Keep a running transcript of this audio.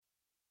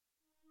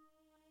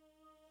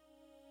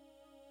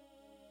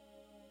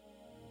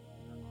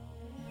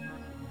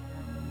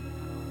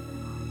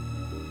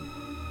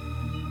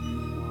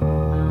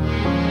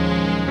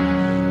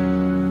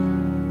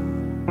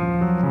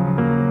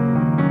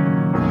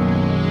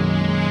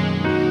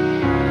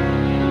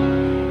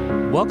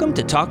Welcome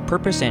to Talk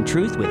Purpose and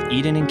Truth with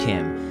Eden and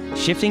Kim,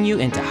 shifting you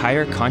into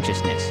higher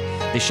consciousness,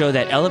 the show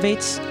that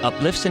elevates,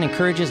 uplifts, and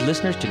encourages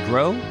listeners to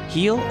grow,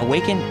 heal,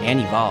 awaken, and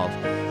evolve.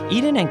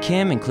 Eden and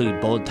Kim include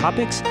bold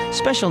topics,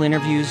 special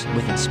interviews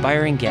with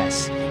inspiring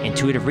guests,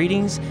 intuitive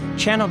readings,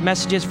 channeled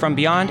messages from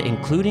beyond,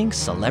 including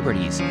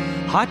celebrities,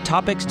 hot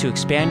topics to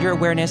expand your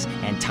awareness,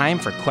 and time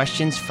for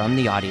questions from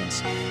the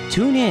audience.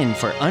 Tune in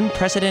for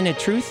unprecedented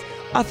truth,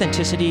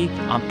 authenticity,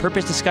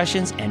 on-purpose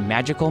discussions, and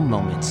magical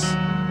moments.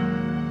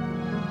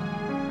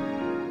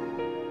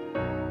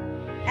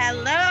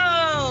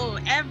 Hello,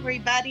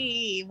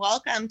 everybody.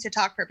 Welcome to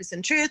Talk Purpose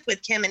and Truth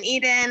with Kim and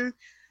Eden.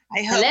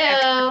 I hope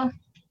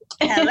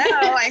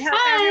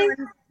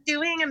everyone's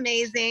doing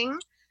amazing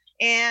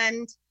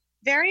and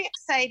very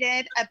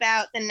excited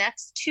about the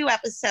next two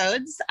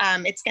episodes.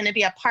 It's going to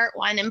be a part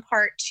 1 and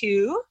part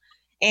 2,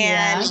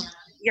 and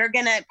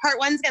part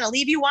 1's going to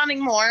leave you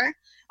wanting more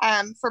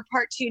for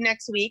part 2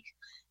 next week.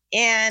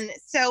 And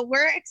so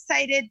we're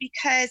excited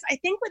because I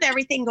think with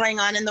everything going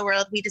on in the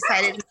world, we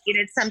decided we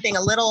needed something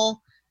a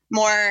little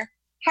more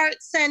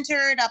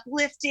heart-centered,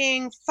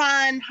 uplifting,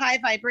 fun, high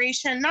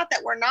vibration. Not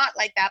that we're not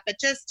like that, but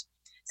just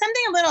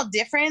something a little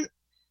different.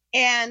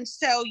 And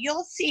so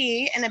you'll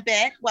see in a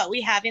bit what we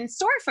have in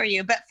store for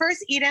you. But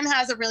first, Eden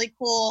has a really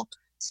cool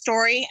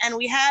story. And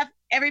we have,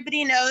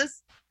 everybody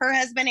knows her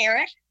husband,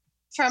 Eric,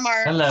 from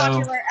our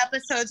popular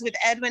episodes with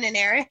Edwin and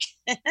Eric.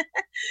 Yes.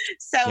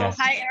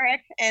 Hi,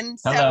 Eric. And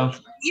so hello.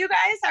 you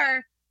guys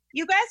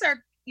are,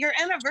 your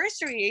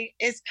anniversary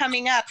is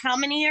coming up. How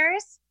many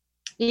years?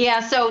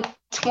 Yeah, so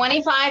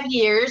 25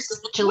 years,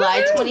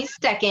 July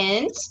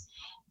 22nd.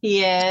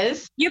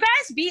 Yes. You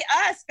guys beat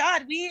us.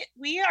 God,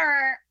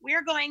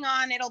 we're going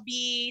on, it'll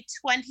be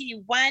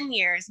 21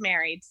 years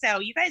married. So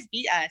you guys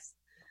beat us.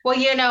 Well,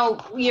 you know,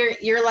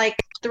 you're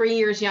like 3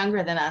 years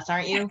younger than us,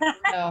 aren't you?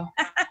 So.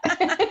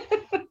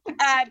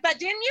 But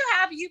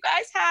you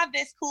guys have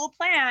this cool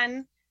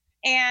plan,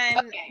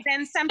 and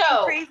then something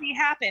crazy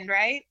happened,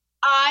 right?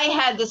 I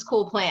had this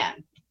cool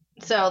plan.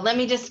 So let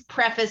me just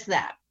preface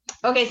that.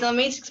 Okay, so let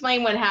me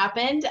explain what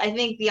happened. I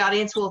think the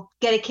audience will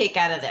get a kick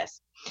out of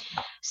this.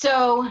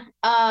 So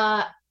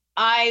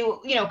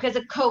because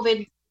of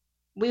COVID,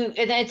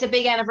 it's a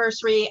big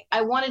anniversary.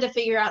 I wanted to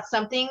figure out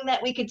something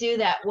that we could do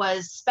that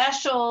was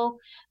special,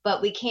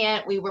 but we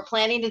can't. We were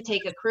planning to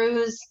take a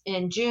cruise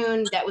in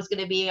June. That was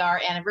going to be our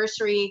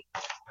anniversary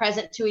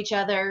present to each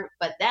other,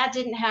 but that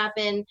didn't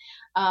happen.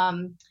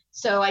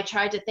 So I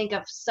tried to think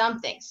of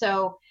something.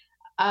 So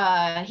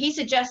he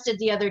suggested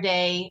the other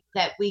day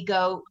that we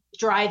go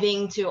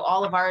driving to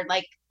all of our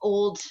like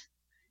old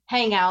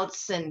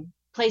hangouts and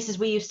places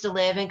we used to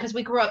live in, because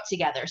we grew up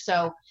together.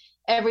 So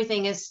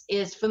everything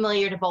is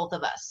familiar to both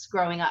of us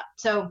growing up.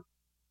 So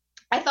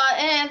I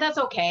thought, that's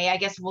okay. I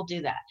guess we'll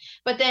do that.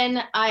 But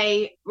then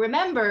I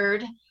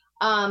remembered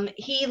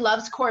he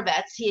loves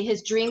Corvettes.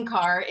 His dream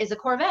car is a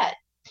Corvette.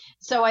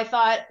 So I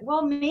thought,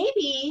 well,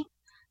 maybe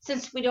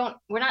since we're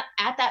not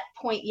at that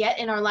point yet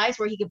in our lives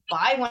where he could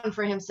buy one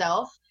for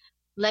himself,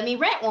 let me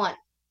rent one.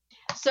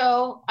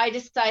 So I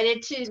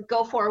decided to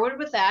go forward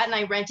with that, and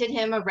I rented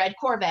him a red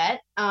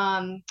Corvette,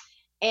 and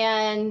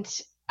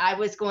I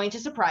was going to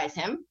surprise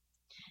him.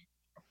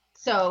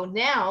 So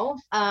now,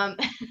 a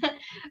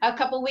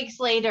couple weeks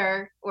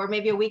later, or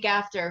maybe a week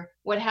after,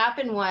 what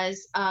happened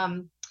was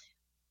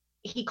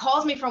he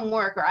calls me from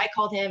work, or I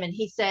called him, and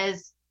he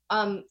says,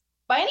 by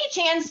any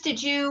chance,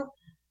 did you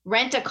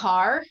rent a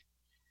car?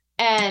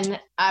 And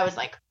I was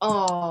like,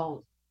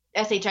 oh,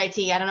 SHIT.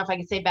 I don't know if I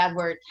can say bad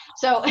word.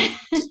 So,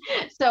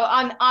 so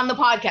on the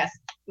podcast.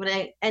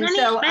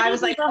 I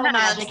was like, oh my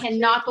gosh, I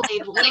cannot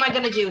believe, what am I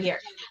going to do here?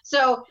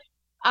 So,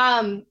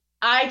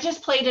 I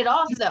just played it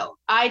off though.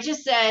 I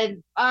just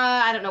said,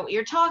 I don't know what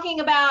you're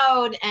talking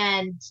about.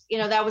 And,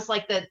 that was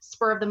like the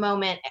spur of the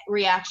moment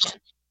reaction.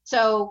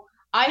 So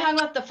I hung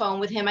up the phone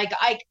with him.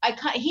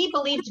 He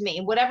believed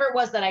me, whatever it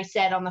was that I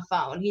said on the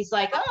phone. He's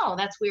like, oh,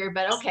 that's weird,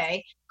 but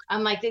okay.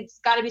 I'm like, it's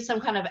got to be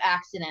some kind of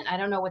accident. I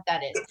don't know what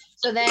that is.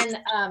 So then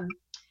a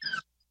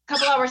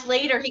couple hours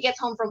later, he gets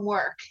home from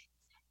work.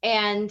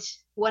 And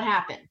what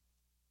happened?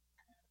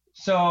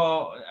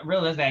 So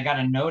realistically, I got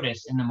a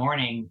notice in the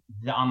morning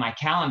on my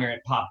calendar.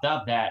 It popped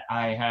up that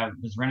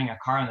was renting a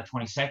car on the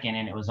 22nd,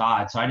 and it was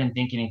odd. So I didn't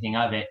think anything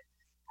of it.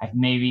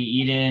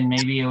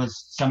 Maybe it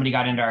was somebody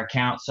got into our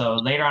account. So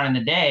later on in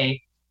the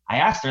day, I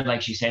asked her,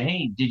 like she said,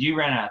 hey, did you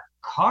rent a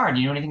car? Do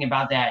you know anything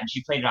about that? And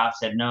she played it off,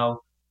 said,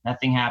 no,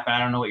 nothing happened. I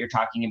don't know what you're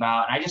talking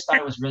about. And I just thought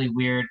it was really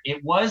weird.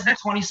 It was the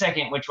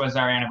 22nd, which was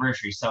our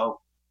anniversary. So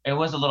it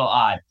was a little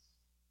odd.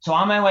 So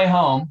on my way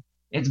home,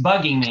 it's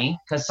bugging me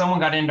because someone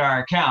got into our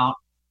account.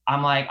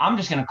 I'm like, I'm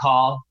just going to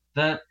call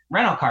the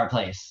rental car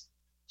place.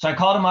 So I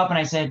called him up and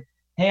I said,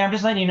 hey, I'm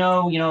just letting you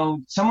know,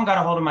 someone got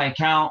a hold of my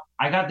account.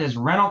 I got this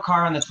rental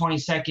car on the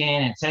 22nd.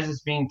 And it says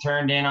it's being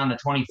turned in on the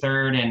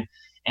 23rd.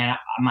 And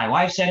my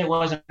wife said it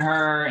wasn't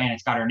her, and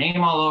it's got her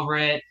name all over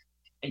it.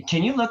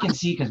 Can you look and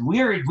see? Because we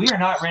are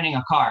not renting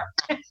a car.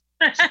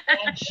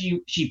 And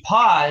she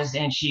paused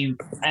and she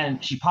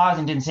paused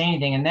and didn't say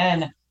anything. And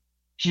then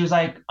she was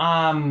like,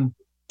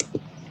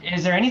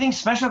 is there anything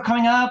special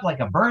coming up, like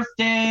a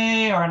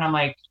birthday? And I'm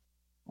like,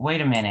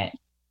 wait a minute.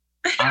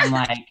 I'm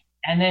like,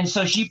 and then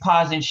so she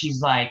paused and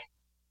she's like,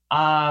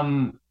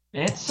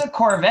 it's a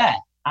Corvette.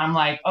 I'm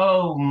like,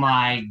 oh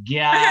my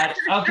God.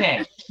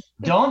 Okay,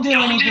 don't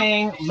do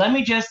anything. Let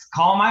me just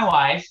call my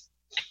wife.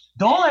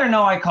 Don't let her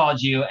know I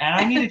called you. And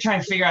I need to try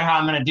and figure out how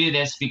I'm going to do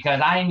this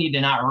because I need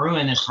to not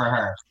ruin this for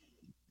her.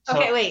 So,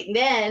 okay, wait.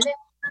 Then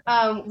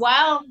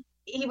while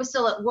he was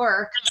still at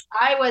work,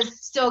 I was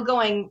still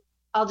going,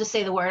 I'll just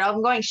say the word.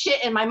 I'm going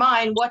shit in my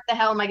mind. What the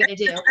hell am I going to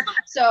do?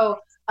 So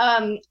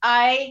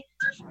I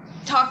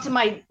talked to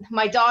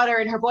my daughter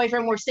and her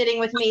boyfriend were sitting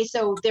with me.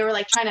 So they were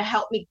like trying to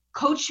help me,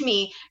 coach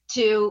me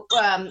to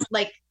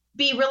like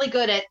be really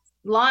good at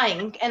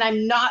lying. And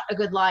I'm not a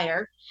good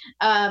liar.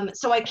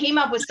 So I came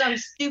up with some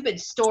stupid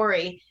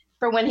story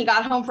for when he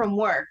got home from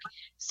work.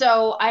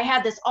 So I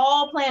had this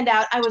all planned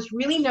out. I was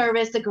really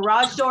nervous. The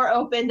garage door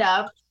opened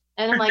up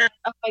and I'm like,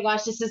 oh my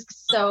gosh, this is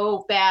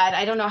so bad.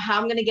 I don't know how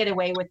I'm going to get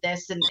away with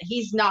this. And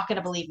he's not going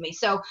to believe me.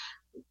 So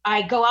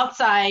I go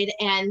outside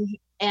and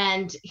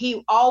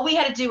all we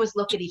had to do was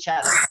look at each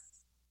other.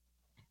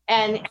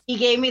 And he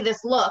gave me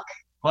this look.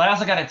 Well, I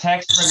also got a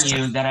text from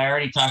you that I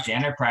already talked to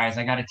Enterprise.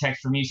 I got a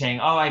text from you saying,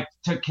 oh, I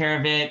took care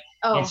of it.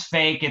 Oh. It's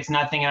fake. It's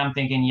nothing. And I'm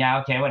thinking, yeah,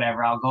 okay,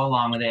 whatever. I'll go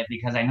along with it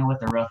because I know what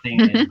the real thing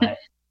is. But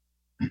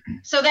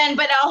so then,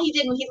 but all he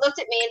did, he looked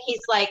at me and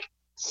he's like,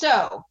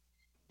 so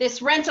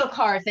this rental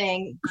car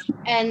thing.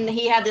 And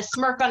he had this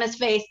smirk on his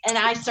face and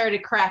I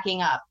started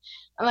cracking up.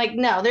 I'm like,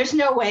 no, there's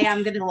no way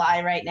I'm going to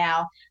lie right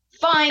now.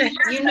 Fine.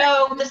 You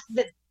know,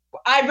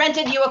 I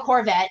rented you a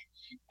Corvette.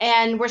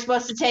 And we're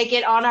supposed to take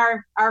it on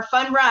our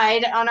fun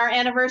ride on our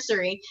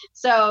anniversary.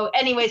 So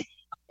anyways,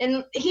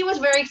 and he was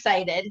very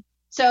excited.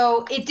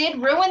 So it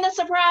did ruin the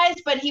surprise,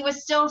 but he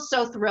was still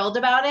so thrilled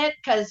about it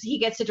because he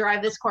gets to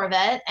drive this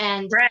Corvette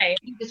and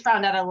he just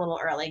found out a little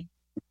early.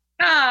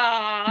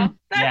 Oh,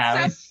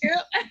 that's so cute.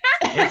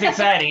 It's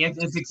exciting.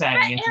 It's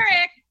exciting. But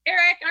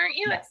Eric, aren't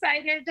you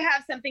excited to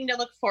have something to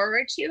look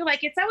forward to?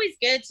 Like, it's always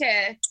good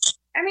to,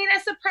 I mean, a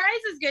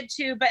surprise is good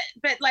too,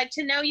 but like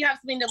to know you have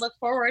something to look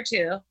forward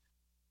to.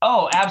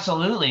 Oh,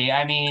 absolutely.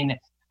 I mean,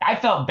 I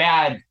felt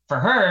bad for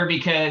her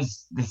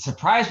because the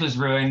surprise was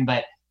ruined,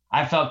 but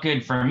I felt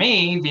good for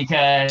me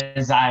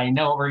because I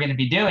know what we're going to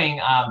be doing.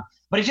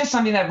 But it's just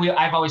something that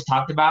I've always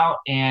talked about,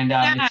 and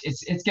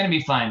it's going to be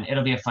fun.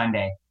 It'll be a fun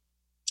day.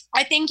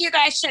 I think you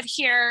guys should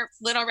hear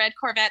Little Red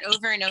Corvette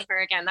over and over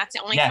again. That's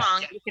the only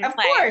song you can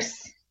play. Of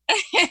course.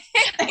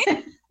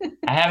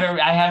 I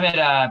have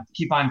it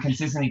keep on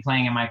consistently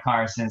playing in my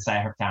car since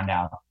I found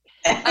out.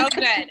 Oh,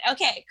 good.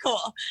 Okay,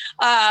 cool.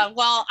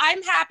 Well,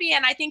 I'm happy,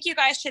 and I think you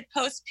guys should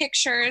post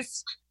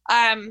pictures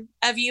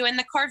of you in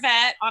the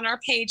Corvette on our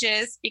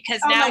pages because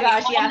now we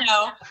all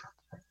know.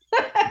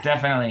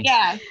 Definitely.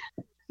 Yeah.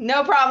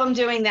 No problem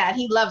doing that.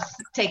 He loves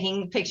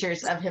taking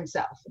pictures of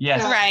himself.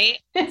 Yes. Right.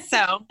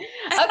 So.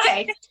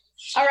 Okay.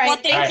 All right. Well,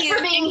 thank you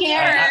for being here.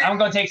 Right, I'm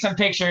going to take some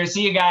pictures.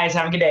 See you guys.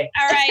 Have a good day.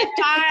 All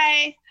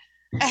right.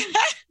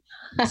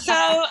 Bye.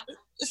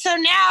 So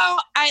now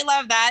I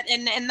love that.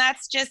 And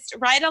that's just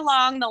right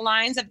along the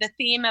lines of the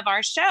theme of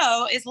our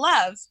show is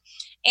love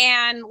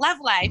and love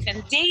life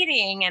and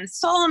dating and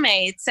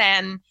soulmates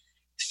and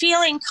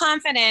feeling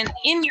confident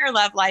in your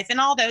love life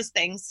and all those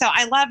things. So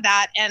I love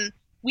that. And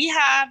we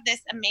have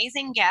this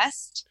amazing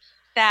guest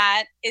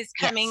that is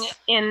coming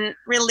in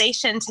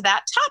relation to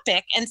that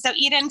topic. And so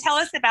Eden, tell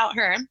us about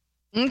her.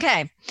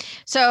 Okay.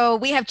 So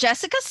we have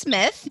Jessica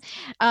Smith.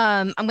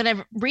 I'm going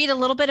to read a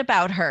little bit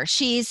about her.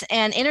 She's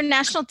an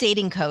international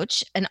dating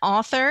coach, an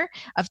author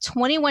of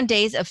 21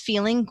 Days of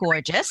Feeling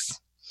Gorgeous.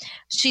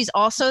 She's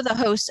also the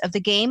host of the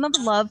Game of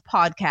Love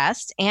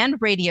podcast and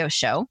radio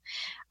show.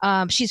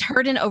 She's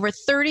heard in over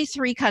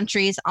 33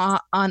 countries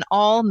on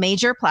all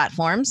major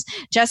platforms.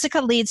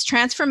 Jessica leads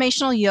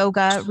transformational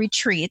yoga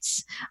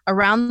retreats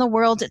around the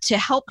world to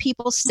help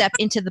people step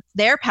into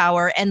their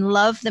power and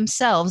love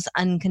themselves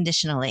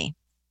unconditionally.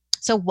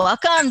 So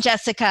welcome,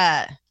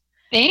 Jessica.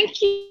 Thank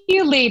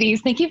you,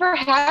 ladies. Thank you for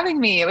having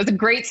me. It was a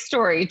great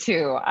story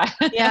too.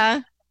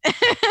 Yeah.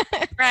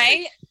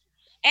 Right.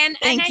 And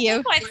Thank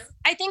you.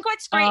 I think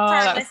what's great for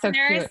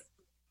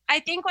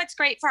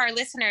our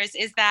listeners,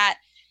 is that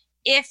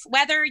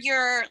whether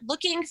you're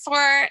looking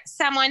for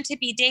someone to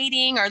be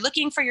dating or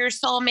looking for your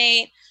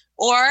soulmate,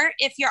 or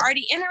if you're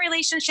already in a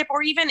relationship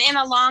or even in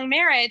a long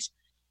marriage,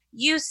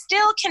 you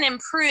still can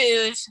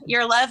improve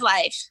your love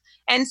life.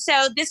 And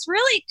so this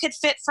really could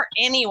fit for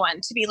anyone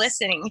to be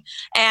listening.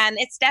 And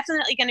it's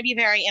definitely going to be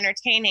very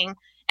entertaining.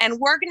 And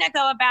we're going to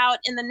go about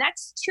in the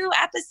next 2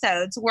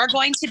 episodes, we're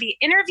going to be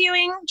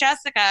interviewing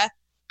Jessica,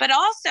 but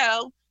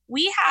also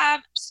we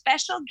have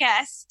special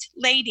guest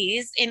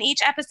ladies in each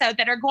episode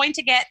that are going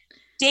to get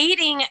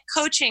dating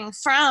coaching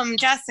from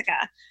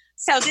Jessica.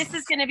 So this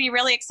is going to be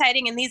really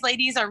exciting. And these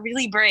ladies are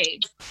really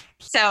brave.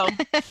 So,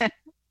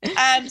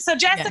 so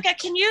Jessica,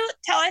 can you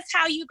tell us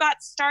how you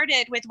got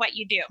started with what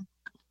you do?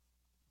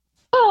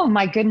 Oh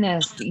my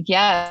goodness.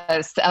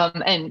 Yes.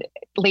 And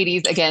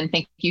ladies, again,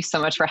 thank you so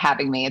much for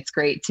having me. It's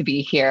great to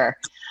be here.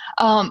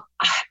 Um,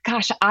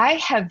 Gosh, I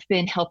have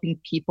been helping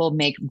people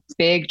make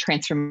big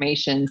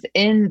transformations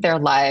in their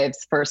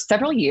lives for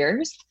several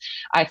years.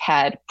 I've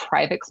had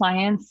private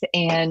clients,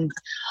 and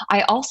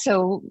I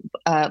also,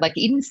 like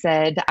Eden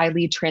said, I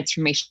lead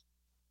transformation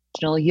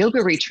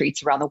yoga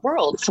retreats around the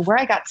world. So where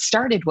I got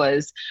started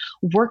was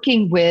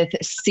working with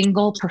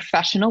single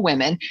professional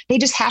women. They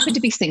just happened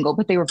to be single,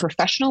 but they were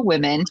professional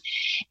women,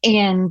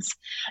 and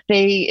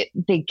they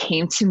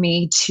came to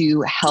me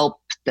to help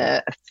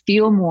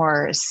feel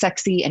more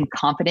sexy and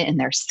confident in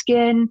their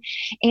skin,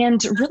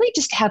 and really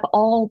just have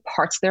all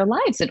parts of their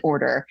lives in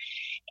order.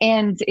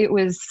 And it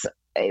was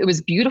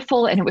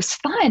beautiful and it was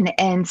fun.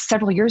 And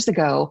several years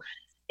ago,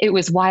 it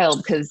was wild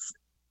because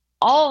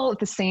all at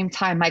the same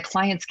time, my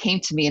clients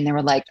came to me and they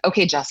were like,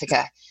 okay,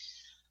 Jessica,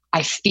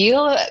 I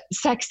feel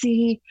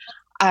sexy.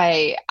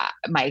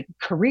 My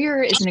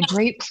career is in a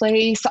great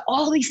place.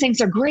 All these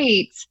things are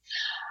great.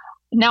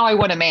 Now I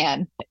want a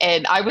man.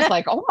 And I was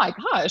like, oh my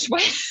gosh,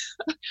 what?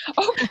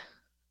 Okay.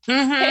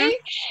 Mm-hmm.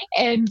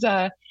 And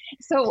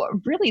so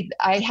really,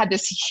 I had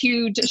this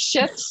huge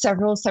shift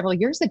several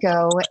years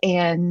ago,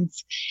 and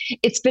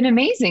it's been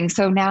amazing.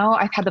 So now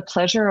I've had the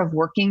pleasure of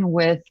working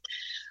with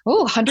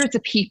hundreds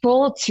of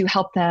people to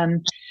help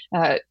them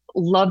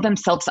love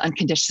themselves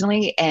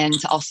unconditionally and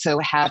also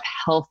have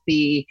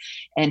healthy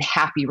and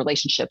happy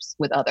relationships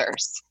with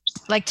others.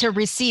 Like to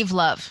receive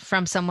love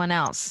from someone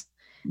else.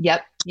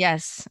 Yep.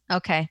 Yes.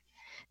 Okay.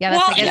 Yeah.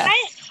 Well, That's and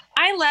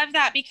I love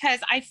that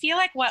because I feel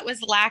like what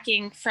was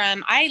lacking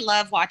I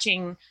love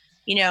watching,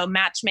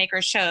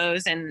 matchmaker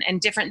shows and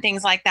different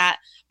things like that.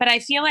 But I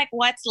feel like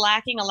what's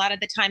lacking a lot of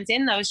the times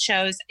in those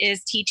shows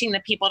is teaching the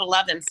people to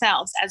love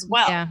themselves as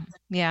well. Yeah.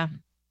 Yeah.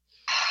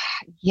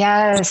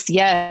 Yes.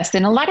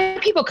 And a lot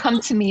of people come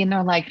to me and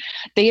they're like,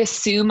 they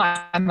assume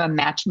I'm a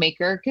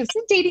matchmaker because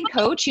the dating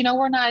coach,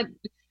 we're not,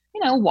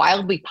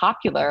 wildly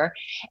popular.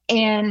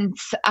 And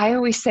I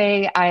always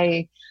say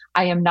I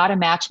am not a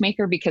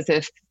matchmaker because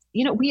if,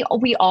 we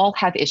all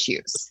have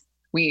issues.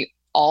 We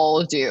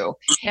all do.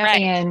 Right.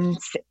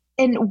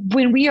 And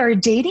when we are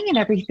dating and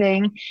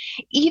everything,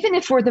 even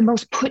if we're the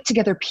most put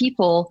together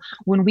people,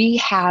 when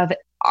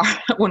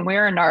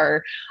we're in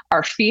our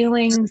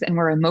feelings and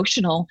we're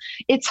emotional,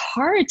 it's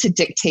hard to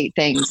dictate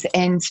things.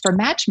 And for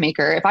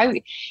matchmaker,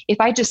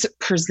 if I just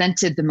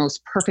presented the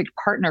most perfect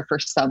partner for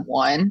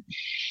someone,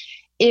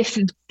 if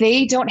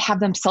they don't have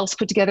themselves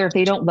put together, if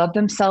they don't love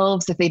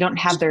themselves, if they don't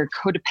have their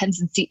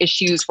codependency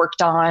issues worked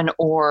on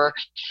or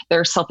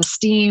their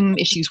self-esteem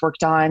issues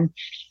worked on,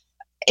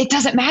 it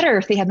doesn't matter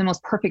if they have the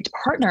most perfect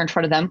partner in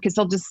front of them because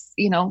they'll just,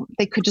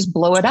 they could just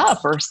blow it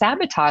up or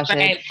sabotage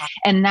it.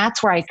 And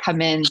that's where I come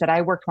in, that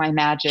I work my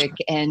magic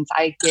and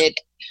I get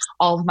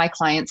all of my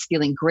clients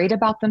feeling great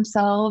about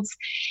themselves.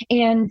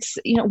 And,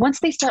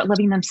 once they start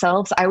loving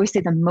themselves, I always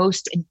say the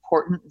most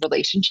important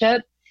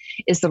relationship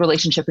is the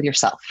relationship with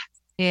yourself.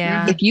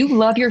 Yeah. If you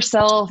love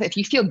yourself, if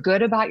you feel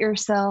good about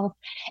yourself,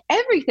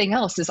 everything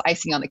else is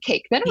icing on the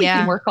cake. Then we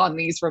can work on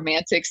these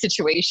romantic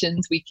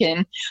situations. We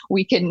can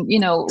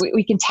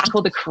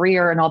tackle the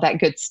career and all that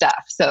good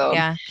stuff. So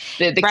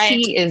the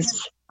key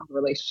is a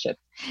relationship.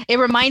 It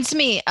reminds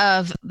me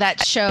of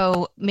that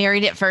show,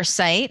 Married at First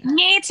Sight.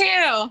 Me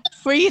too.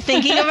 Were you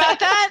thinking about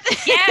that?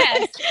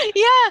 Yes.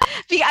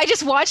 Yeah. I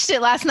just watched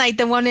it last night,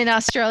 the one in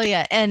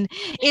Australia. And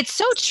it's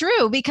so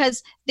true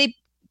because they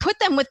put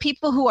them with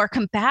people who are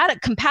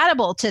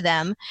compatible to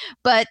them,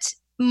 but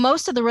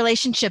most of the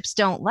relationships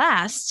don't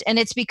last. And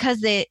it's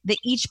because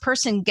each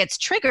person gets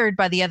triggered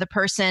by the other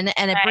person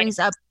and it brings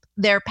up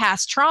their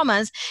past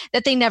traumas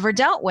that they never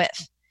dealt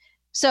with.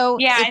 So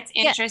it's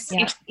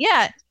interesting.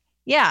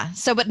 Yeah.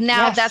 So, but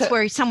now that's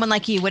where someone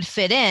like you would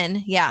fit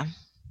in. Yeah.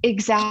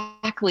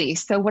 Exactly.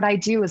 So what I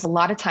do is a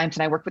lot of times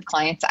when I work with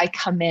clients, I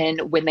come in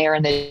when they're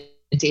in the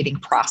dating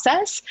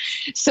process.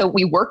 So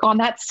we work on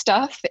that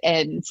stuff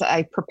and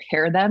I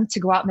prepare them to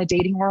go out in the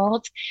dating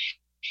world.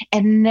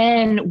 And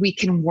then we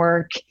can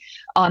work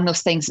on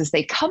those things as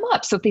they come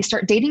up. So if they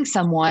start dating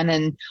someone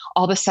and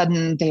all of a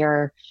sudden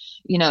they're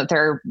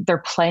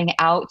playing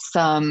out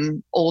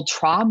some old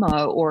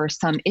trauma or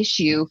some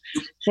issue,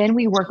 then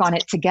we work on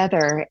it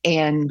together.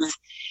 And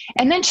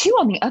then too,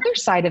 on the other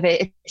side of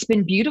it, it's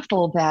been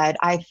beautiful that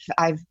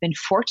I've been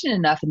fortunate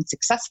enough and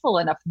successful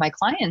enough with my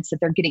clients that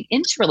they're getting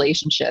into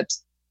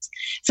relationships.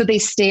 So they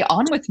stay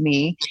on with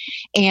me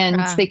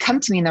and they come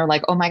to me and they're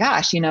like, oh my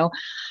gosh,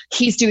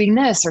 he's doing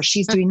this or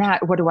she's doing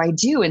that. What do I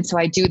do? And so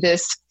I do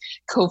this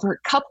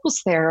covert couples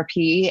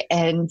therapy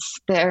and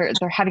they're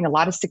having a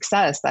lot of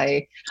success.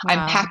 I'm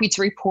happy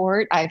to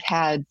report I've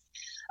had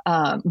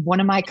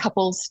one of my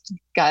couples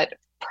got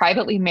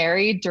privately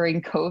married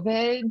during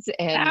COVID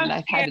and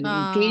I've had an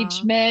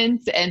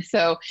engagement. And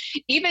so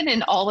even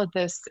in all of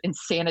this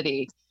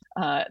insanity,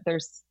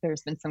 there's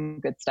been some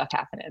good stuff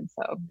happening.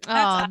 So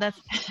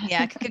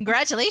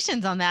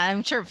congratulations on that.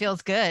 I'm sure it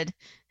feels good.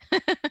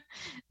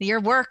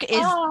 Your work is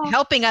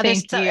helping other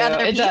people.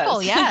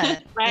 Does. Yeah.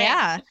 Right.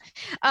 Yeah.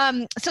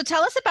 So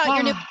tell us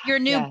about your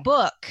new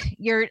book,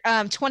 your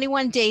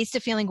 21 Days to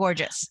Feeling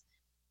Gorgeous.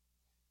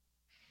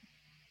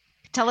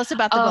 Tell us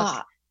about the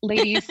book.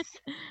 ladies,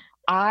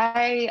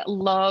 I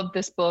love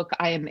this book.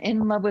 I am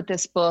in love with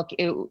this book.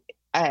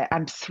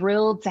 I'm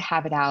thrilled to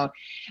have it out.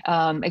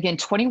 Again,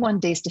 21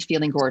 Days to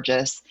Feeling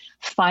Gorgeous.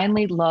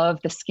 Finally love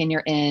the skin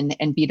you're in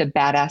and be the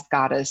badass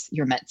goddess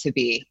you're meant to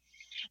be.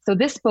 So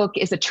this book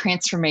is a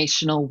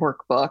transformational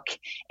workbook,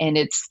 and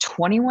it's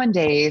 21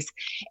 days.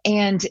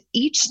 And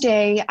each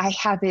day I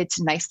have it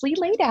nicely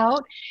laid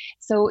out.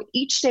 So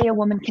each day a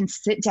woman can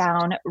sit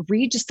down,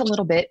 read just a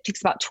little bit,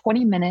 takes about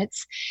 20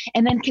 minutes,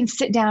 and then can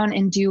sit down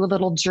and do a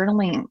little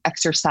journaling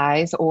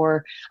exercise,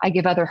 or I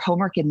give other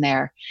homework in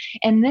there.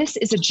 And this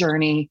is a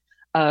journey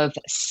of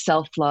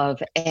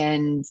self-love.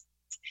 And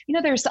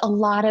there's a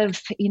lot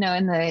of, in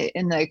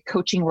the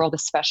coaching world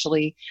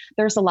especially,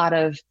 there's a lot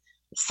of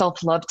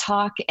self-love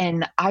talk.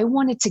 And I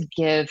wanted to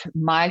give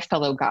my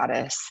fellow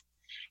goddess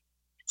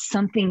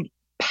something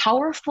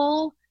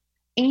powerful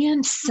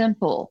and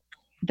simple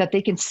that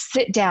they can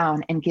sit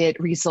down and get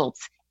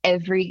results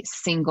every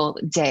single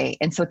day.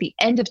 And so at the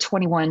end of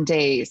 21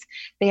 days,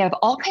 they have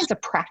all kinds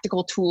of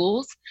practical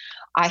tools.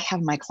 I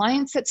have my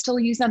clients that still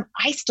use them.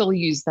 I still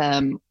use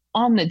them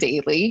on the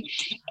daily,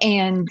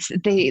 and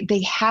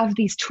they have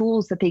these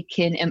tools that they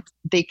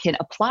can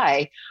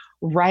apply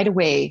right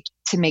away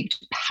to make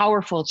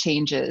powerful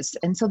changes.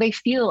 And so they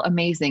feel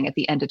amazing at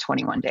the end of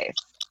 21 days.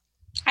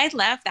 I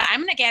love that.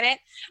 I'm going to get it.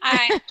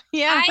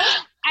 Yeah.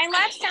 I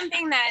love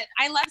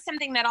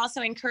something that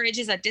also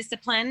encourages a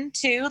discipline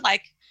too.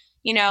 Like,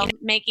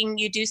 making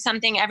you do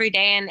something every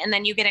day and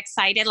then you get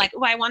excited. Like,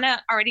 oh, I want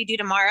to already do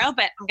tomorrow,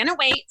 but I'm going to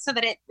wait so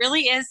that it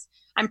really is,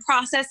 I'm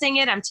processing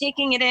it. I'm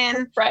taking it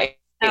in. Right.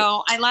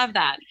 So I love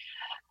that.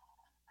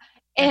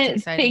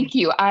 And thank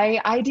you.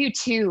 I do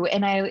too.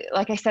 And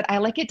like I said, I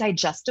like it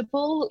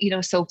digestible,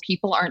 so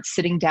people aren't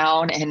sitting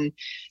down and,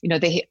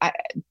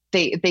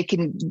 they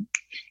can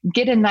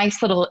get a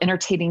nice little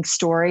entertaining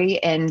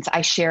story. And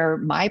I share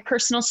my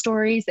personal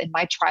stories and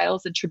my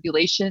trials and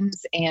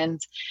tribulations.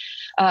 And,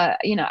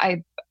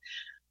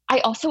 I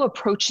also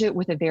approach it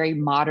with a very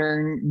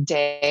modern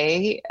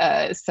day.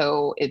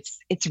 So it's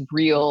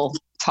real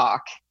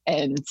talk.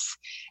 And,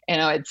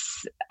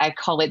 I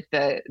call it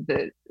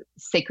the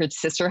sacred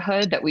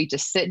sisterhood, that we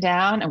just sit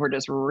down and we're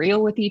just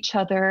real with each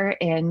other.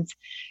 And,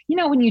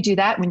 when you do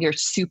that, when you're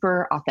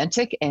super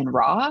authentic and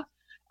raw,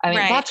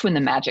 right, that's when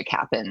the magic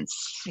happens.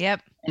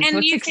 Yep. And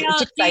so do you feel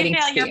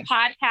your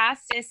podcast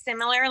is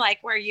similar, like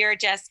where you're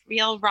just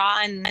real raw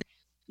and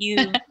you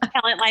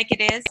tell it like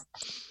it is?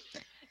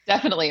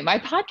 Definitely. My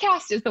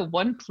podcast is the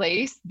one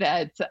place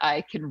that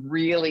I can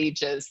really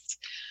just,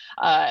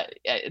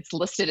 it's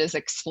listed as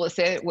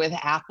explicit with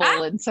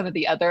Apple and some of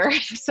the other,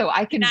 so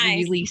I can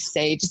really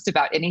say just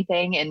about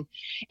anything.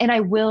 And I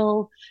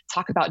will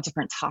talk about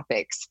different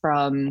topics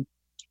from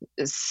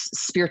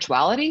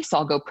spirituality. So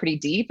I'll go pretty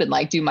deep and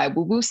like do my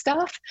woo-woo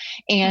stuff.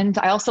 And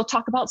I also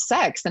talk about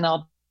sex, and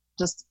I'll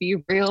just be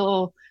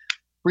real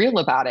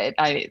about it.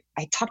 I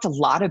talked a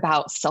lot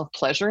about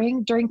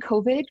self-pleasuring during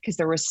COVID because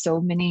there were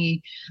I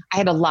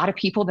had a lot of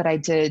people that I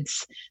did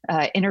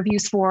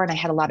interviews for, and I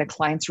had a lot of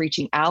clients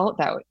reaching out.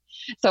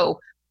 So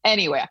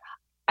anyway,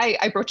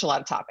 I broach a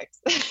lot of topics.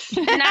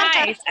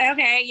 Nice.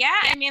 Okay. Yeah.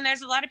 I mean,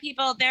 there's a lot of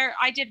people there.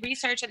 I did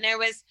research, and there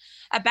was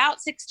about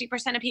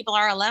 60% of people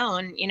are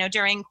alone,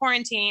 during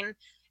quarantine.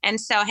 And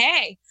so,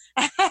 hey,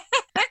 got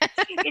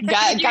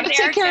to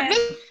take care of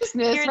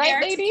business,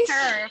 right, ladies?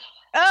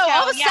 Oh, so,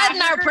 all of a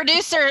sudden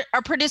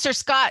our producer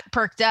Scott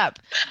perked up,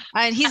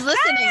 and he's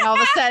listening all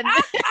of a sudden.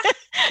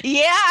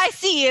 Yeah, I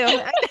see you.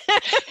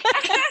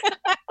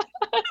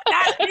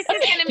 This is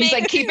going to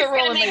make, keep it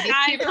rolling, ladies.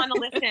 Guys want to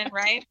listen,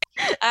 right?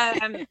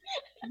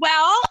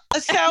 Well,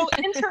 so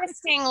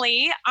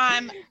interestingly,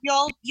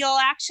 you'll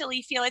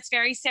actually feel it's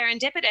very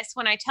serendipitous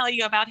when I tell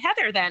you about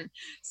Heather then.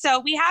 So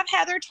we have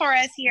Heather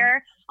Torres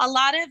here. A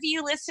lot of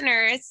you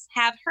listeners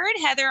have heard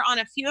Heather on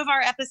a few of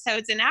our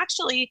episodes, and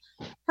actually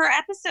her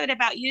episode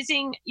about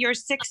using your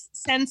 6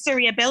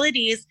 sensory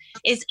abilities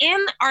is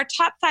in our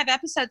top 5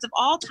 episodes of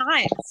all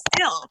time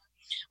still,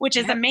 which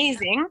is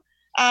amazing.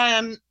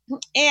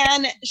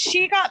 And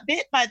she got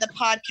bit by the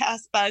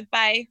podcast bug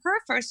by her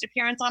first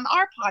appearance on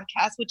our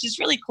podcast, which is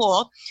really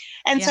cool.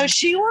 And so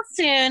she will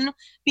soon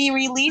be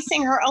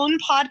releasing her own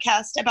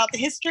podcast about the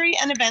history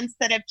and events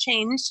that have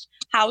changed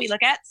how we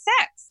look at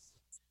sex.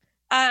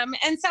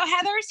 And so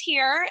Heather's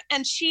here,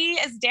 and she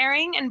is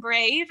daring and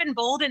brave and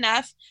bold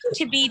enough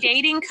to be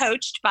dating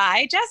coached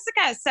by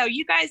Jessica. So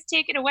you guys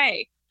take it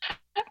away.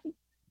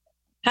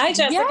 Hi,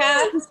 Jessica.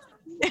 Yes.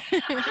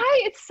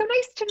 Hi, it's so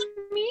nice to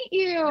meet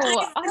you.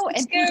 Oh,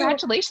 and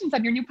congratulations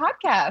on your new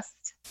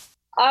podcast.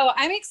 Oh,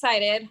 I'm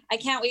excited. I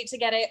can't wait to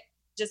get it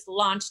just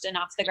launched and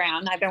off the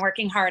ground. I've been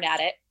working hard at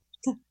it.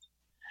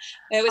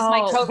 It was my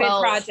COVID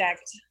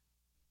project.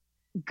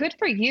 Good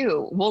for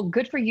you. Well,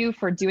 good for you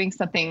for doing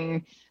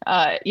something,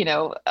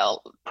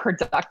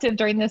 productive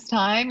during this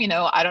time.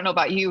 I don't know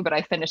about you, but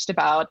I finished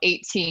about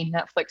 18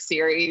 Netflix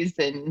series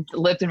and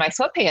lived in my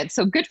sweatpants.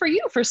 So good for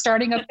you for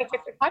starting a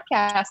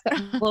podcast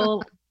that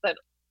will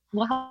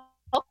help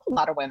a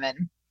lot of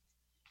women.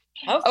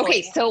 Hopefully.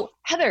 Okay. So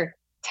Heather,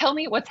 tell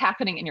me what's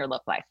happening in your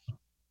love life.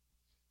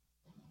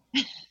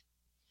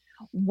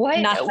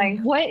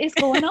 Nothing. What is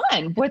going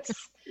on? What's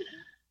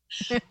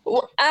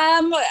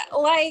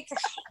like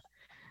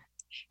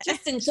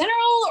just in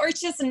general or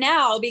just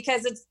now?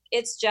 Because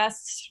it's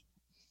just,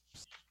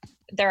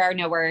 there are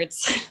no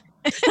words.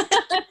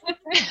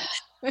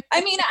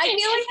 I mean, I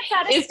feel like it's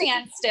at a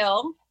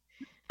standstill.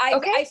 I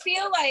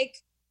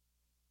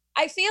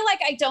feel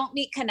like I don't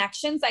meet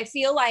connections. I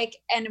feel like,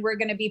 and we're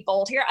going to be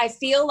bold here, I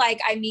feel like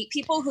I meet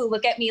people who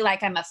look at me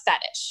like I'm a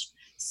fetish.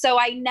 So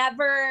I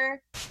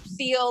never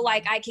feel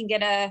like I can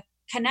get a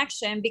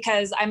connection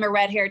because I'm a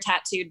red hair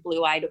tattooed,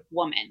 blue-eyed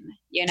woman,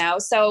 you know?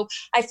 So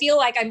I feel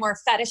like I'm more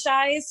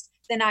fetishized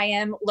than I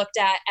am looked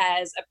at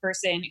as a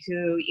person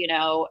who, you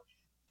know,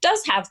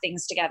 does have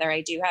things together.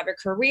 I do have a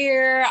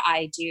career.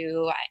 I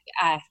feel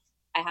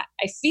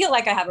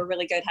like I have a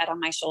really good head on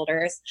my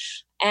shoulders,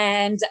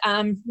 and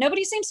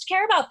nobody seems to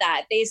care about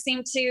that. They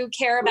seem to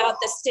care about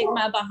the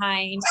stigma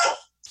behind,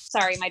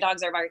 sorry, my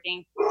dogs are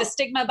barking, the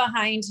stigma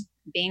behind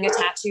being a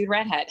tattooed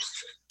redhead.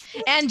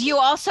 And you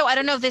also, I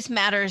don't know if this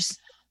matters,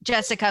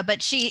 Jessica,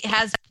 but she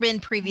has been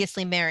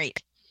previously married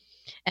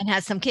and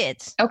has some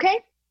kids.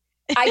 Okay.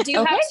 I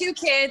do have 2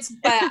 kids,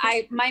 but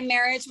my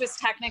marriage was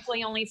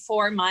technically only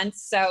 4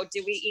 months. So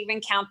do we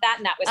even count that?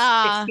 And that was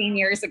 15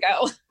 years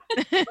ago.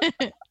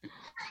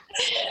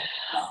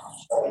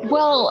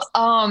 Well,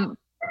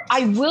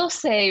 I will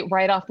say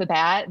right off the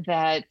bat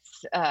that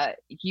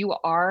you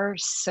are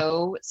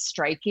so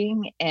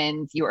striking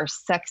and you are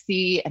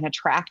sexy and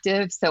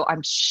attractive. So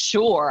I'm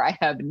sure, I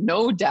have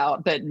no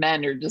doubt that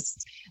men are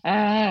just,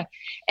 and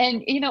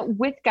you know,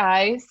 with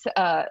guys,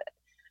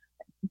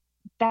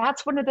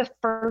 that's one of the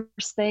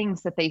first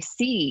things that they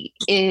see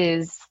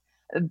is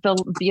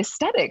the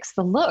aesthetics,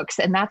 the looks,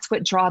 and that's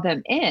what draw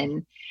them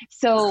in.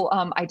 So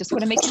I just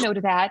want to make a note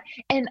of that.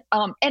 And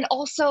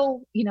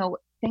also, you know,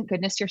 thank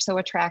goodness you're so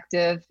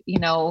attractive. You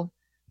know,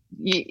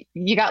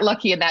 you got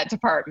lucky in that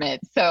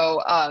department.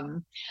 So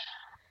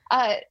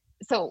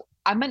so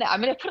I'm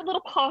gonna put a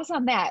little pause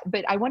on that,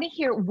 but I want to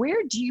hear,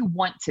 where do you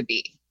want to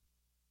be?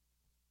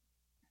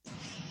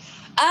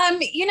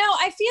 You know,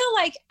 I feel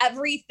like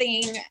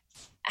everything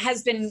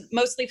has been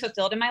mostly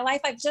fulfilled in my life.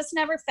 I've just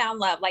never found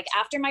love. Like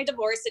after my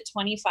divorce at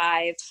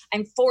 25,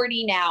 I'm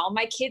 40 now.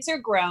 My kids are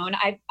grown.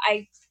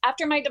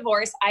 After my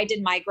divorce, I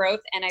did my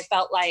growth, and I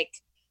felt like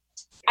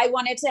I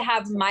wanted to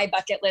have my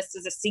bucket list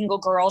as a single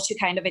girl to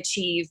kind of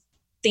achieve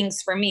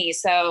things for me.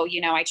 So,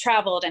 you know, I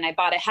traveled and I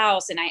bought a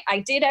house, and I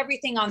did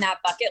everything on that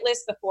bucket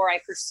list before I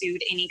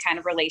pursued any kind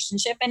of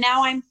relationship. And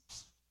now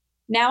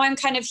I'm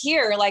kind of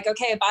here, like,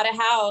 okay, I bought a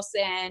house,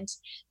 and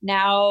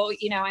now,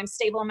 you know, I'm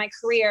stable in my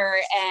career,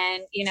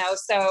 and, you know,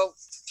 so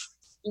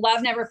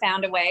love never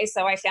found a way.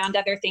 So I found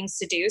other things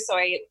to do. So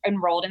I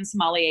enrolled in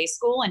sommelier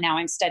school, and now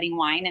I'm studying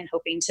wine and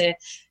hoping to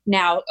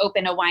now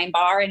open a wine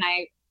bar. And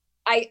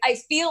I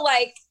feel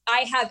like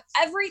I have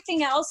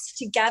everything else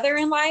together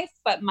in life,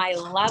 but my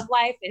love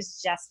life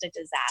is just a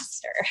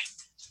disaster.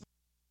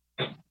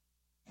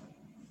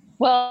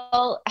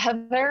 Well,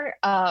 Heather,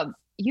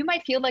 you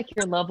might feel like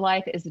your love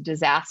life is a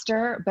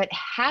disaster, but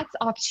hats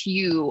off to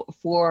you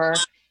for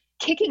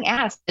kicking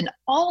ass in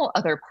all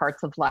other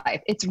parts of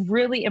life. It's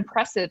really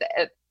impressive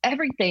at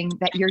everything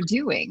that you're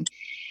doing.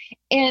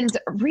 And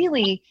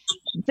really,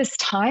 this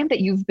time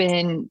that you've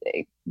been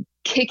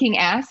kicking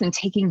ass and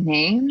taking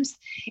names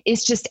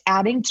is just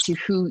adding to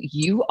who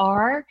you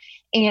are.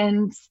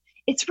 And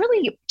it's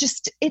really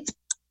just, it's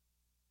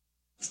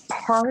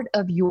part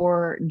of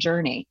your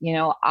journey. You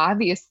know,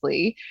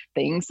 obviously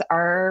things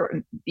are,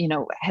 you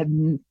know, have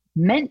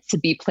meant to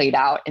be played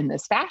out in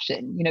this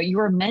fashion. You know, you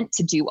are meant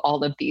to do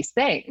all of these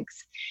things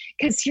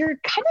because you're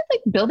kind of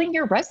like building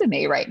your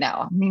resume right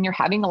now. I mean, you're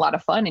having a lot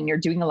of fun and you're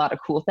doing a lot of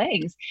cool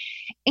things,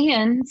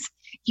 and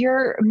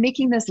you're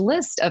making this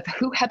list of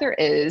who Heather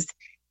is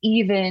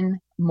even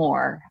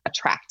more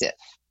attractive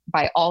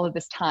by all of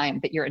this time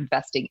that you're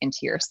investing into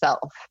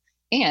yourself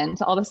and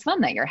all this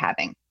fun that you're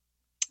having.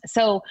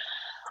 So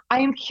I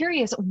am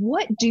curious,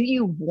 what do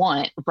you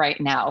want right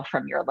now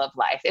from your love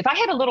life? If I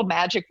had a little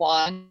magic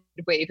wand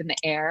wave in the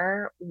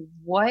air,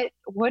 what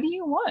do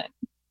you want?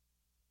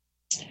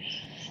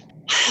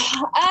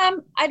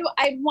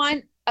 I'd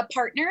want a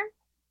partner,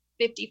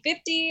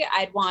 50-50.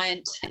 I'd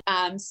want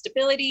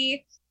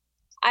stability.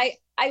 I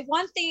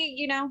want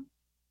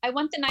I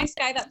want the nice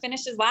guy that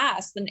finishes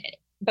last. And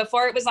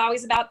before it was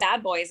always about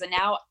bad boys. And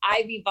now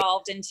I've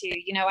evolved into,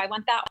 you know, I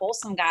want that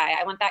wholesome guy.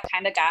 I want that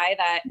kind of guy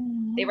that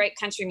they write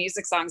country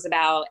music songs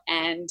about.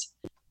 And,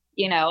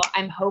 you know,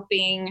 I'm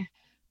hoping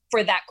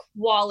for that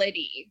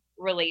quality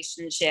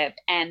relationship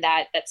and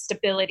that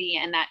stability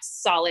and that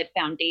solid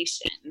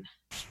foundation.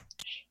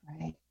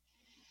 Right.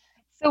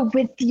 So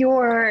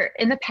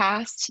in the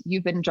past,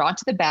 you've been drawn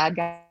to the bad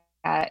guy,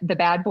 the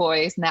bad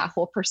boys and that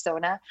whole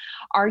persona.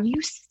 Are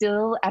you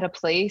still at a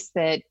place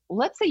that,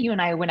 let's say you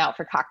and I went out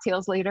for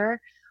cocktails later,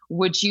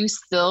 would you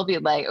still be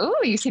like, oh,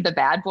 you see the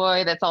bad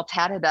boy that's all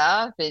tatted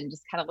up and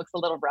just kind of looks a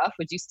little rough?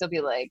 Would you still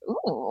be like,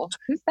 oh,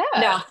 who's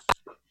that?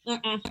 No.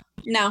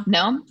 No.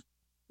 No?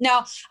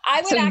 No.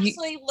 I would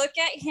actually look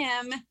at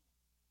him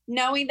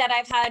knowing that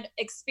I've had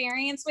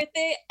experience with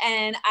it,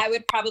 and I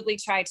would probably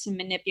try to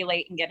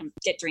manipulate and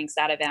get drinks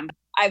out of him.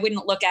 I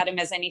wouldn't look at him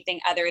as anything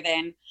other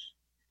than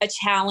a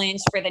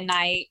challenge for the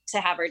night to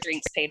have our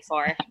drinks paid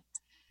for.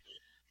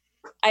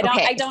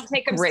 I don't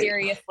take him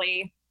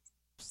seriously.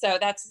 So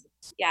that's,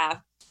 yeah.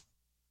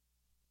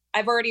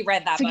 I've already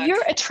read that book. So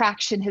your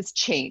attraction has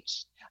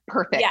changed.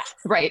 Perfect. Yeah.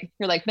 Right.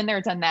 You're like, been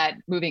there, done that,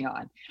 moving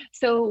on.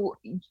 So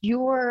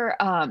your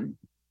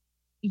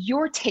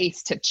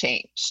tastes have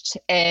changed,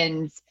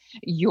 and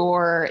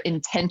your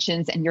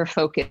intentions and your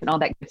focus and all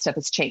that good stuff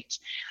has changed.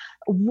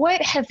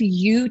 What have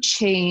you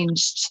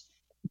changed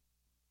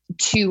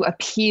to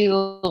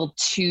appeal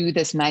to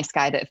this nice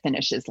guy that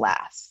finishes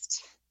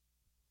last?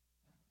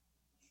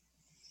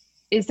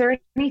 Is there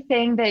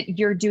anything that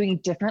you're doing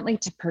differently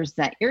to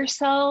present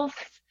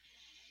yourself?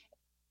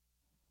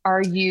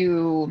 Are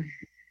you...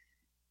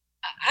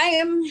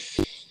 I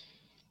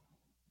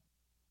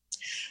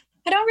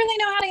don't really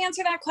know how to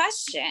answer that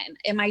question.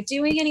 Am I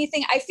doing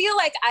anything? I feel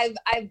like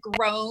I've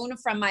grown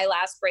from my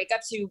last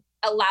breakup to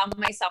allow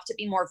myself to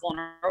be more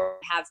vulnerable than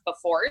I have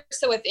before.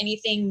 So if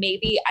anything,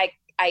 maybe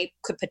I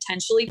could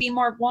potentially be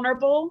more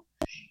vulnerable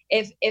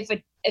if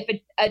a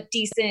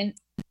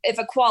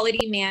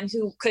quality man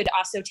who could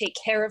also take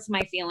care of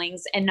my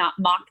feelings and not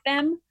mock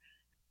them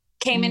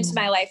came into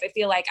my life. I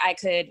feel like I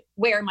could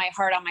wear my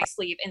heart on my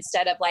sleeve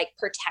instead of like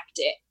protect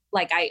it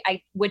like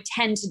I would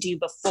tend to do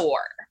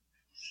before.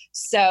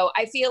 So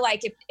I feel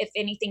like if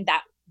anything,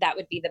 that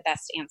would be the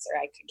best answer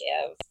I could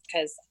give,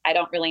 because I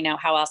don't really know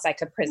how else I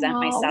could present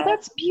myself.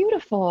 That's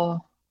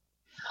beautiful.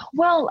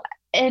 Well,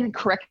 and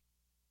correct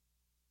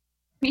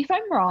me if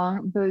I'm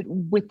wrong, but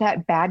with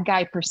that bad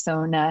guy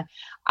persona,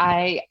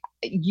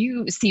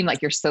 you seem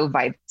like you're so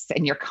vibes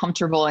and you're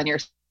comfortable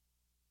and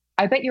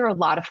I bet you're a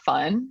lot of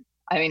fun.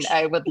 I mean,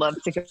 I would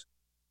love to go.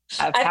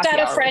 I've got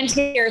a friend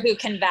here who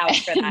can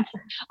vouch for that.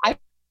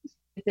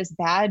 This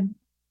bad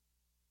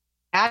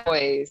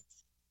boys.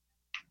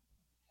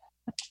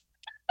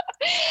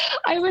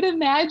 I would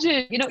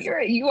imagine,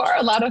 you are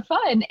a lot of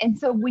fun. And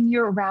so when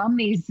you're around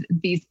these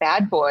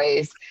bad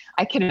boys,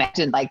 I can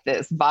imagine like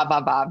this ba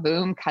ba ba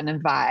boom kind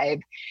of vibe.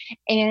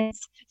 And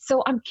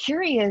so I'm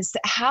curious,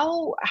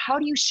 how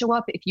do you show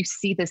up if you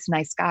see this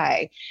nice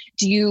guy?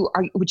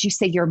 Would you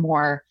say you're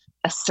more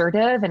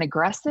assertive and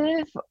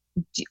aggressive,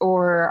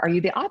 or are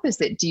you the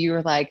opposite? Do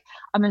you like,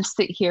 I'm going to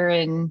sit here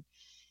and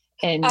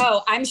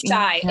I'm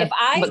shy. If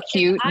I look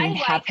cute and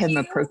have him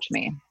approach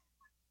me.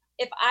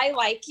 If I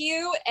like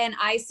you and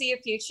I see a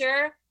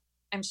future,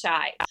 I'm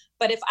shy.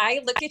 But if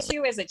I look at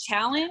you as a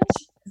challenge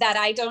that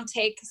I don't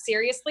take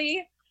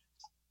seriously,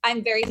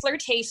 I'm very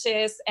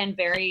flirtatious and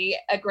very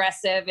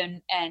aggressive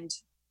and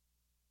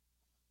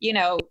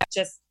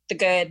just the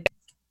good.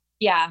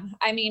 Yeah.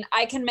 I mean,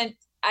 I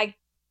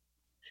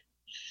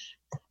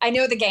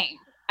know the game.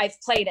 I've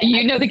played it.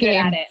 You know the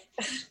game. At it.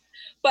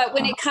 But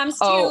when it comes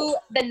to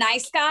the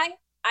nice guy,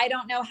 I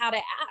don't know how to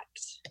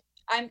act.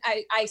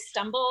 I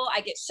stumble,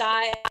 I get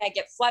shy, I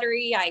get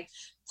fluttery, I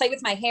play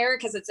with my hair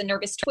because it's a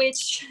nervous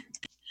twitch.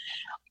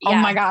 Yeah. Oh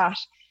my gosh.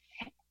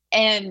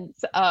 And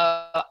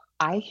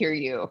I hear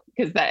you,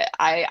 because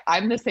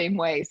I'm the same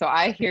way. So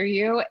I hear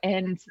you,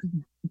 and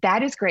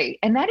that is great.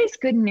 And that is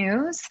good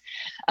news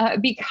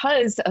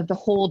because of the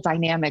whole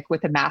dynamic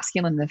with the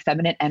masculine and the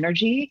feminine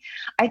energy.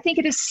 I think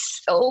it is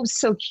so,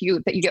 so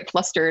cute that you get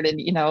flustered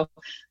and,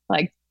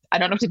 like, I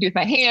don't know what to do with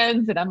my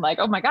hands. And I'm like,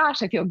 oh my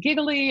gosh, I feel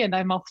giggly and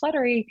I'm all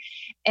fluttery.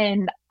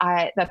 And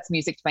that's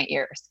music to my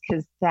ears,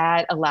 because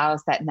that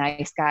allows that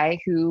nice guy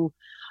who,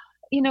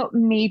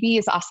 maybe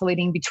is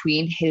oscillating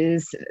between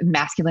his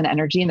masculine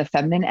energy and the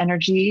feminine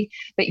energy,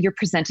 that you're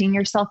presenting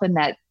yourself in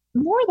that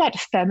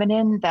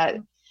feminine, that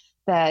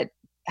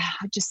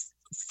just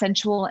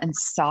sensual and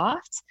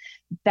soft.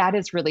 That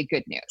is really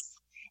good news.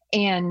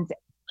 And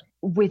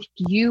with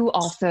you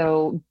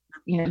also,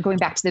 going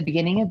back to the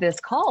beginning of this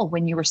call,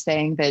 when you were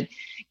saying that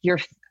you're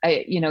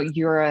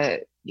a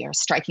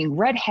striking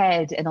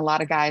redhead, and a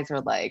lot of guys are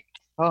like,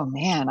 oh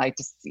man, I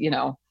just,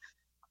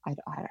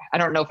 I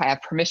don't know if I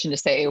have permission to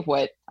say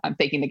what I'm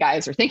thinking the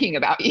guys are thinking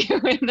about you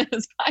in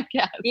this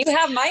podcast. You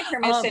have my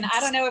permission. I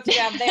don't know if you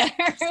have theirs.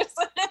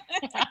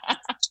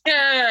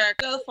 Sure,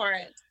 go for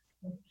it.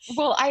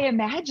 Well, I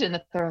imagine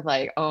that they're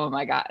like, oh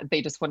my God,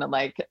 they just want to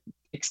like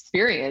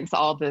experience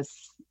all this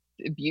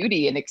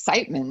beauty and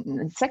excitement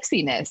and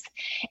sexiness.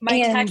 My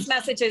text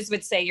messages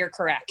would say you're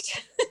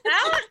correct.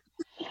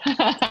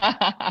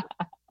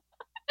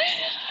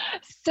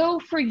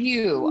 So for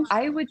you,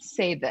 I would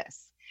say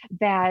this,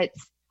 that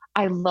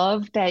I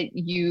love that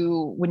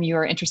you, when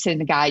you're interested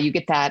in a guy, you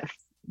get that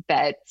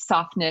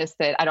softness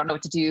that I don't know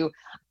what to do.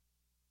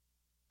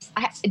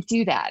 I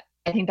do that.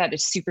 I think that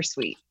is super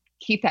sweet.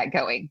 Keep that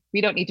going.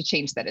 We don't need to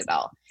change that at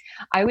all.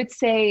 I would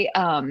say,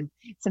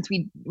 since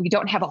we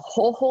don't have a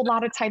whole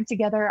lot of time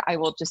together, I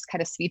will just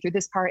kind of speed through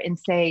this part and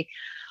say,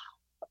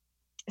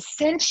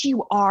 since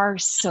you are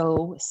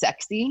so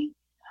sexy,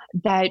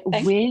 that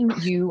when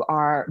you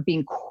are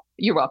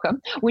you're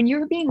welcome. When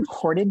you're being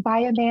courted by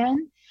a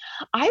man,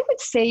 I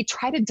would say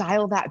try to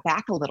dial that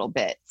back a little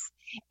bit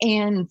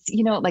and,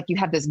 like you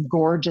have this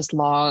gorgeous,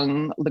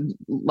 long,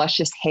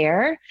 luscious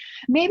hair,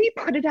 maybe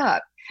put it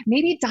up,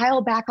 maybe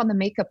dial back on the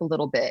makeup a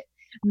little bit,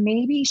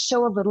 maybe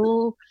show a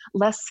little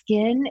less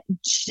skin,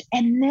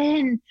 and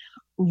then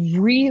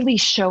really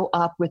show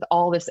up with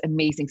all this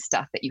amazing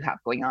stuff that you have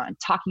going on,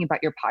 talking about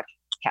your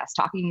podcast,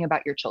 talking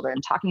about your children,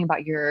 talking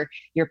about your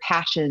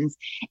passions,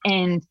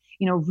 and,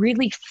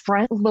 really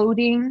front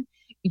loading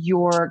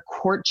your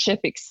courtship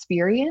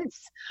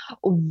experience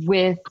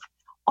with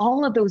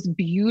all of those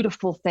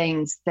beautiful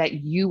things that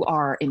you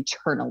are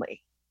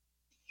internally.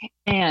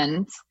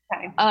 And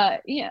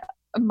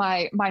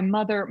my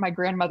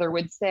grandmother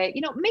would say,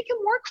 make him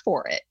work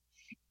for it,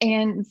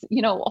 and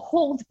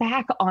hold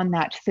back on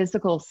that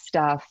physical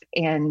stuff.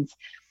 And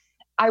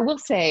I will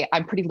say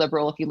I'm pretty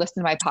liberal. If you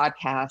listen to my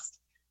podcast,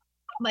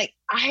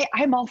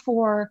 I'm all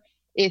for,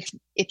 if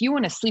you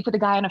want to sleep with a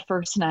guy on a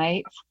first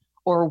night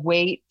or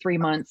wait 3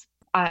 months,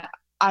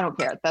 I don't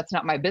care. That's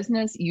not my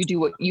business. You do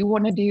what you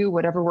want to do,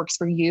 whatever works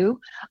for you.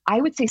 I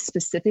would say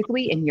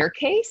specifically in your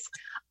case,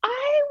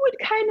 I would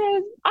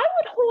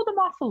hold them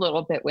off a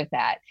little bit with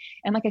that.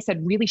 And like I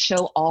said, really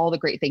show all the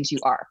great things you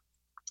are.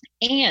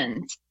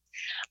 And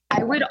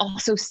I would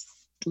also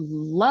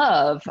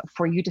love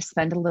for you to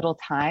spend a little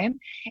time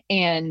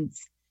and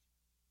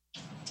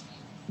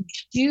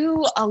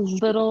do a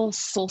little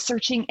soul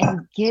searching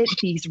and get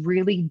these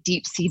really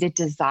deep-seated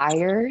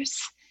desires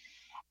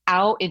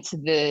out into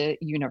the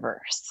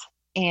universe,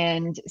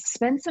 and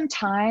spend some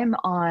time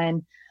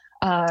on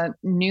a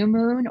new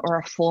moon or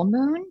a full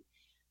moon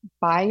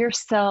by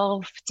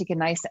yourself. Take a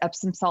nice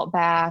Epsom salt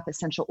bath,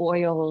 essential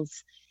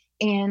oils,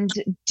 and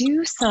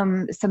do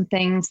some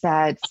things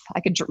that I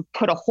could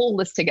put a whole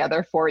list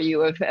together for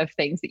you of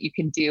things that you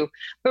can do,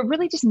 but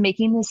really just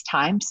making this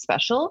time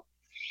special,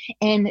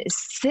 and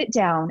sit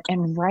down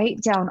and write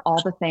down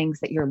all the things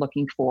that you're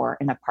looking for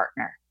in a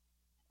partner.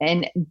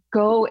 And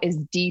go as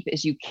deep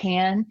as you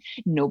can.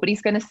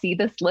 Nobody's going to see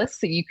this list,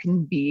 so you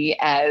can be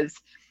as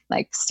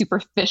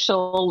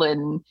superficial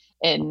and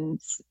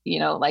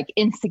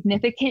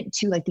insignificant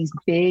to these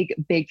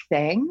big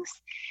things.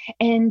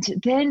 And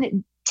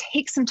then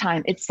take some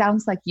time. It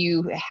sounds like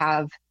you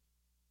have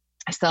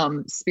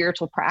some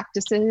spiritual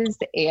practices,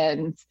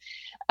 and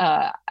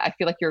I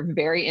feel like you're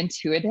very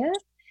intuitive.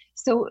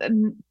 So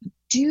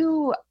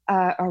do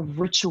a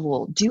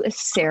ritual, do a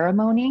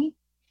ceremony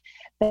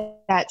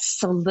that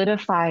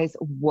solidifies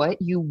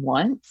what you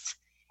want,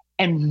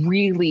 and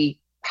really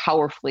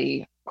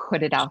powerfully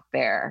put it out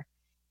there,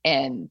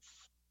 and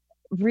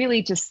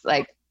really just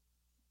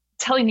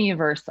telling the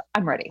universe,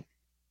 I'm ready.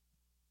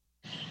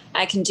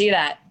 I can do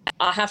that.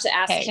 I'll have to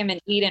ask Kim and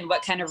Eden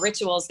what kind of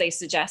rituals they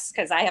suggest,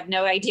 because I have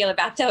no idea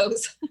about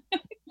those.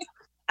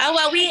 Oh,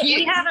 well,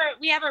 we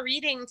have a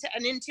reading,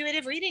 an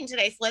intuitive reading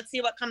today. So let's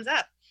see what comes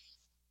up.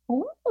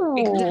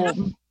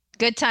 Ooh.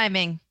 Good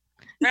timing.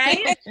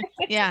 Right?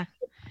 Yeah.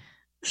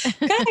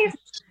 Guys,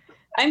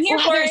 I'm here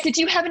for Heather, it. did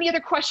you have any other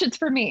questions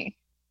for me?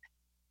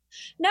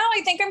 No, I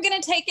think I'm going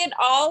to take it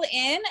all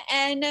in.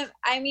 And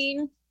I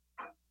mean,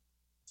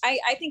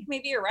 I think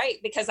maybe you're right,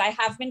 because I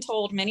have been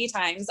told many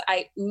times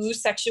I ooh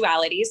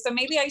sexuality. So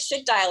maybe I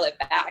should dial it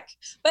back.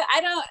 But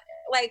I don't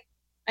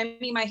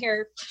my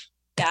hair.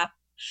 Yeah,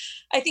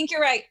 I think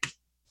you're right.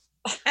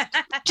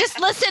 Just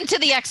listen to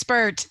the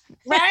expert.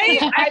 Right?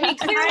 I mean,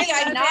 clearly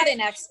I'm not an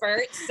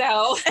expert,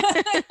 so.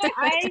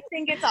 I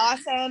think it's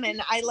awesome.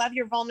 And I love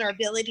your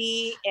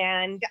vulnerability.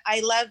 And I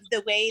love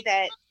the way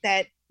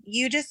that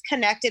you just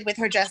connected with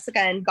her, Jessica,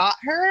 and got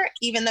her,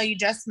 even though you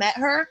just met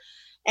her.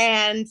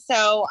 And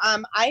so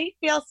I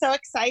feel so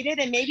excited.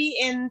 And maybe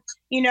in,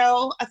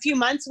 a few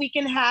months, we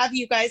can have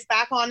you guys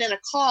back on in a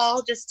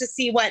call just to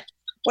see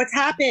what's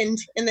happened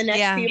in the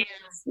next few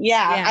months.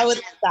 Yeah, I would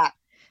love that.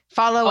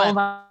 Follow up. Oh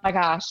my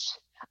gosh.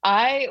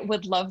 I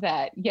would love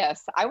that.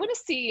 Yes. I want to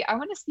see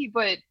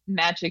what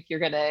magic you're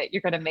going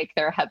to make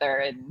there, Heather.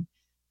 And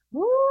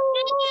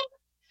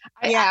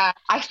I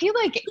feel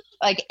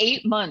like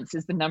 8 months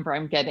is the number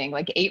I'm getting.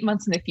 8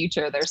 months in the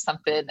future, there's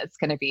something that's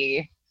going to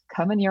be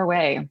coming your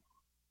way.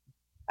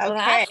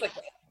 Okay.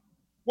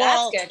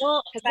 That's good.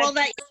 We'll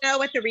let you know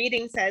what the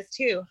reading says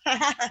too.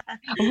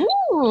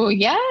 Ooh,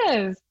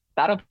 yes.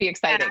 That'll be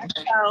exciting.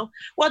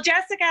 Well,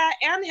 Jessica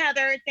and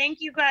Heather, thank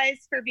you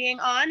guys for being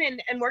on.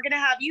 And we're going to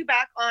have you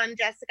back on,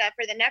 Jessica,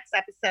 for the next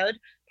episode,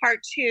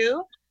 part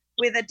 2,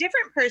 with a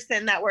different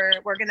person that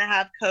we're going to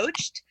have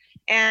coached.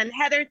 And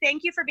Heather,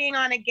 thank you for being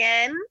on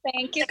again.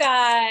 Thank you,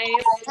 guys.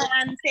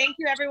 And thank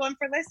you, everyone,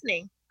 for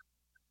listening.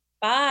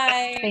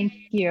 Bye. Thank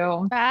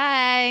you.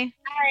 Bye.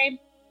 Bye.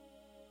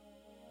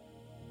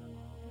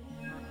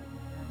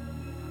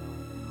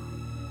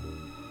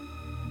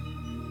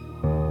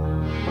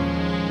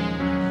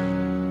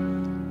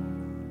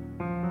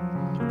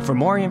 For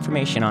more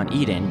information on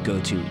Eden, go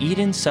to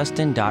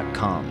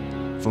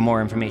edensustin.com. For more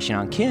information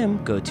on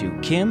Kim, go to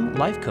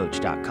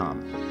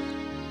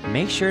kimlifecoach.com.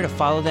 Make sure to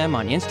follow them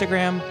on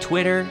Instagram,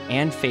 Twitter,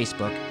 and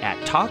Facebook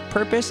at Talk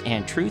Purpose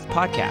and Truth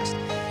Podcast.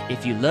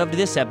 If you loved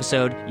this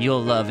episode,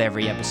 you'll love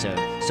every episode.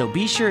 So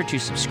be sure to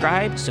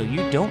subscribe so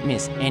you don't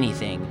miss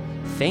anything.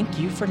 Thank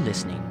you for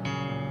listening.